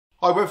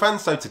Hi web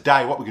fans, so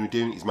today what we're going to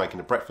be doing is making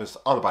a breakfast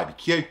on the baby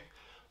Q,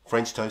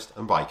 French toast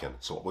and bacon.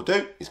 So what we'll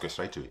do is go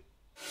straight to it.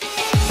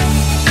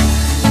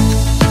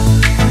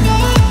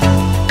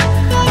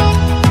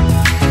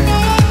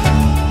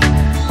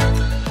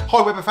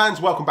 Hi Webber fans,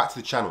 welcome back to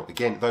the channel.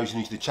 Again, those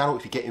new to the channel,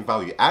 if you're getting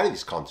value out of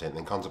this content,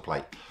 then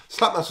contemplate.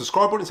 Slap that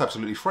subscribe button, it's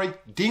absolutely free.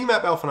 Ding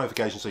that bell for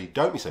notifications so you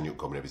don't miss any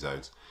upcoming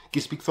episodes.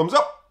 Give us a big thumbs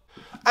up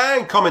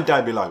and comment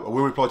down below. I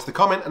will reply to the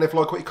comment, and if you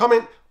like what you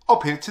comment, I'll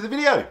pin it to the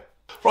video.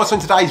 Right, so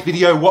in today's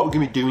video, what we're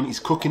going to be doing is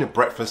cooking a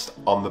breakfast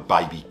on the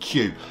baby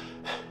Q.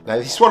 Now,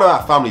 this is one of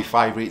our family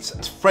favourites.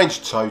 It's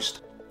French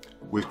toast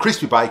with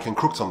crispy bacon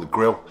cooked on the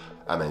grill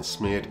and then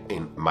smeared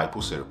in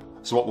maple syrup.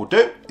 So what we'll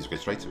do is go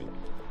straight to it.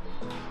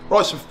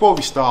 Right, so before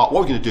we start,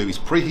 what we're going to do is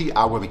preheat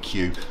our Weber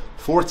Q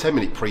for a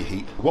 10-minute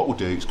preheat. What we'll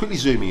do is quickly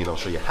zoom in, I'll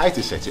show you how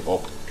to set it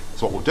up.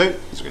 So what we'll do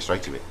is go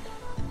straight to it.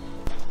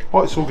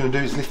 Right, so what we're going to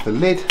do is lift the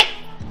lid,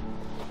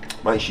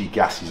 make sure your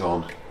gas is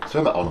on,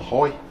 turn that on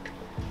high,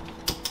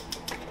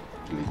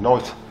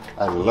 ignite,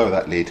 and we'll lower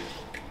that lid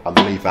and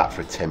leave that for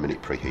a 10-minute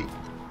preheat.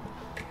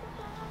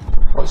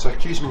 Right, so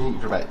Q's been heating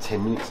for about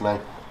 10 minutes now.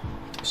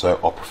 So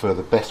I prefer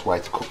the best way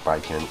to cook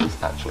bacon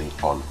is actually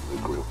on the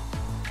grill,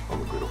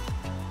 griddle.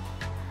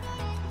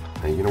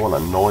 And you're going to want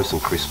that nice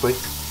and crispy.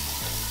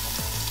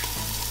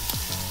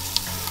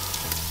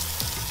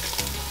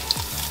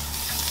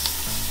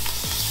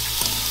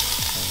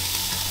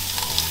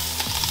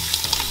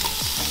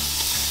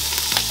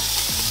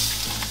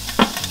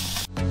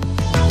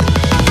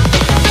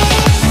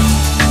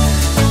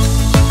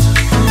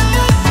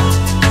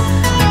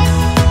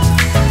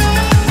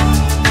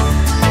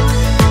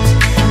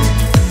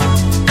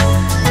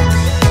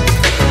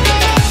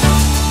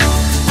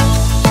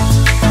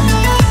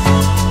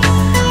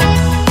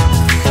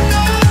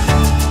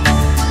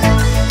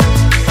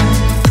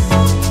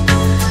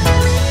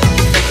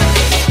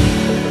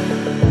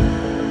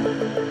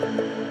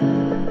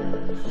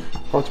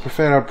 To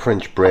prepare our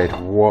French bread,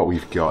 what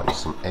we've got is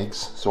some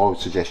eggs. So I would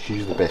suggest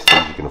using the best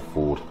eggs you can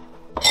afford.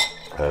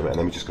 And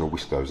then we're just going to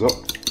whisk those up.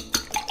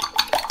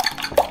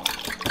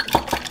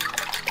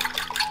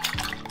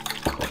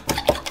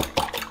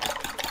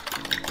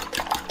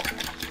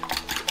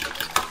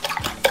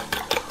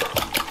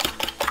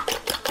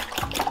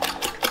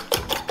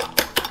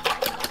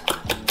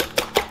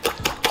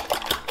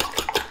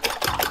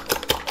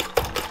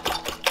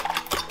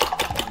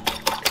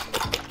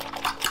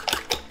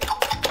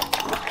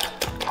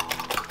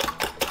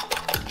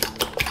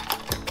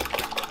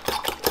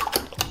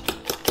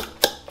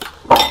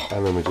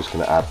 And then we're just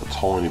going to add a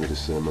tiny bit of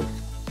cinnamon.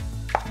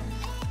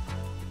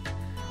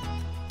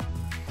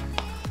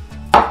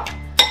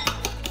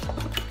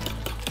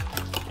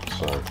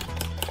 So,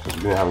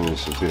 we're going to have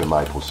this a bit of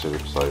maple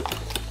syrup, so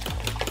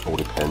it all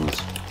depends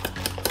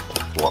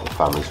what the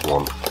families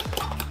want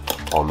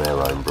on their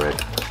own bread.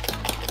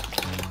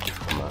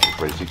 And that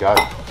is ready to go.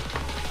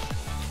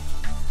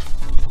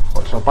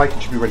 Right, so our bacon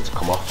should be ready to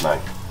come off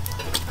now.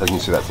 As you can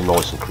see, that's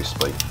nice and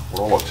crispy.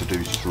 What I like to do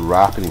is just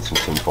wrap it in some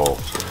tin foil.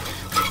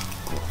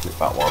 Flip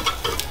that one.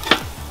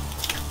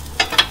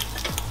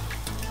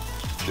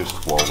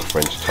 Just while the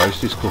French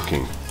toast is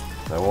cooking.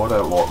 Now I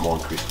don't like mine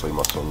crispy,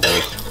 my son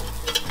does.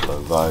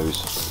 So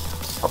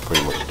those are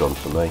pretty much done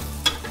for me.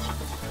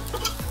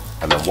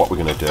 And then what we're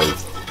going to do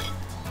is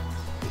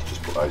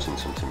just put those in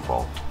some tin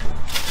foil.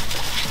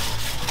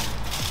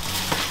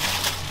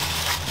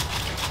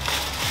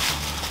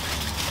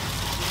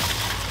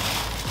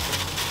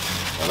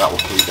 And that will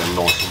keep them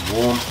nice and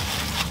warm,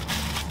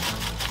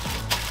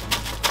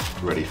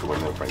 ready for when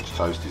the French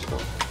toast is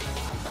done.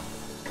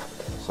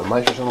 So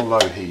make sure it's on a low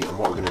heat, and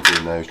what we're going to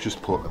do now is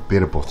just put a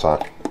bit of butter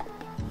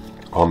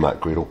on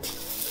that griddle.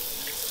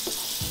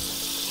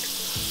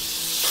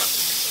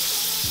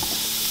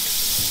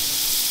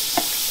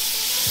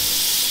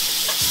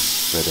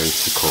 Ready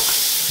to cook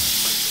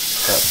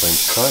that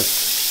French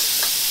toast.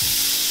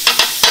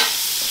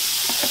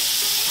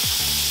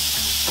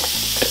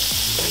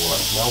 All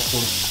that's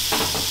melting.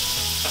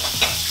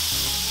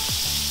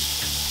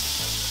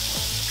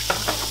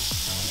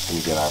 And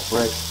you get our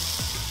bread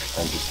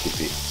and just dip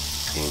it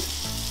in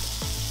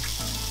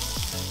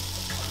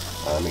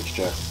our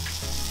mixture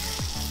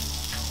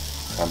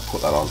and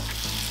put that on,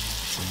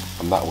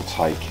 and that will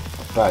take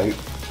about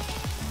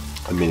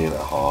a minute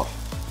and a half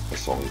a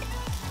solid,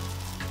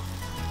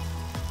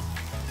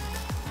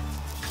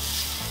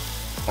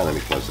 and then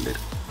we close the lid.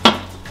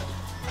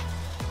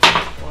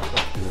 Right,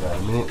 that's been about a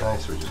minute now,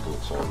 so we're just going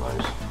to turn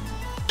those.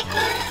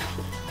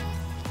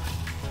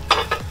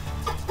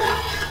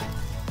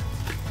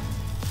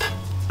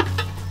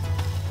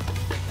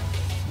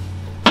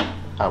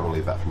 And we'll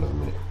leave that for another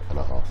minute and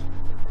a half.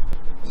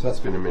 So that's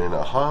been a minute and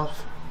a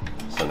half.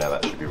 So now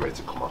that should be ready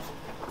to come off.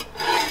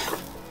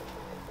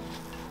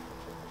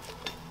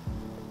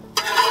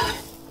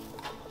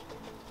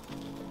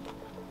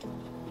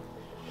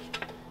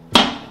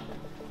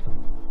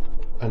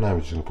 And now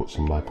we're just going to put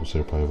some maple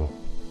syrup over.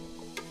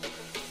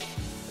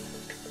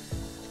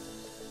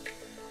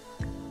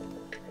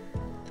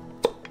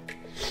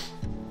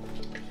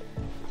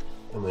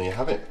 And there you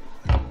have it.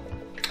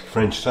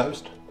 French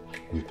toast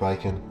with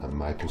bacon and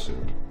maple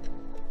syrup.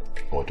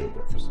 I do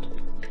breakfast.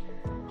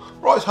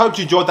 Right, so hope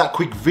you enjoyed that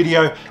quick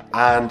video,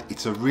 and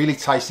it's a really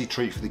tasty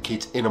treat for the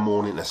kids in the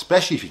morning,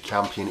 especially if you're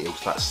camping.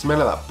 That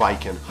smell of that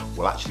bacon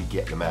will actually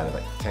get them out of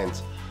that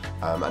tent,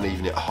 and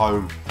even at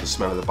home, the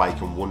smell of the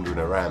bacon wandering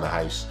around the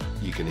house,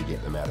 you're going to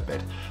get them out of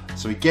bed.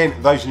 So again,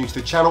 those who are new to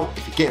the channel,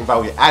 if you're getting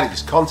value out of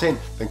this content,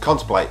 then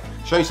contemplate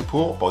showing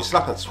support by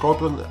slapping that subscribe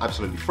button,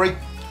 absolutely free,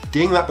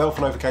 ding that bell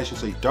for notifications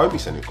so you don't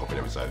miss any upcoming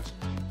episodes,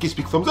 give us a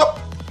big thumbs up,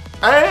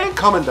 and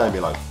comment down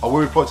below. I will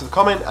reply to the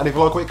comment, and if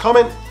you like what you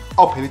comment,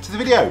 I'll pin it to the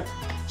video.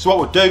 So what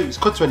we'll do is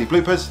cut to any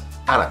bloopers,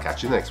 and I'll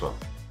catch you in the next one.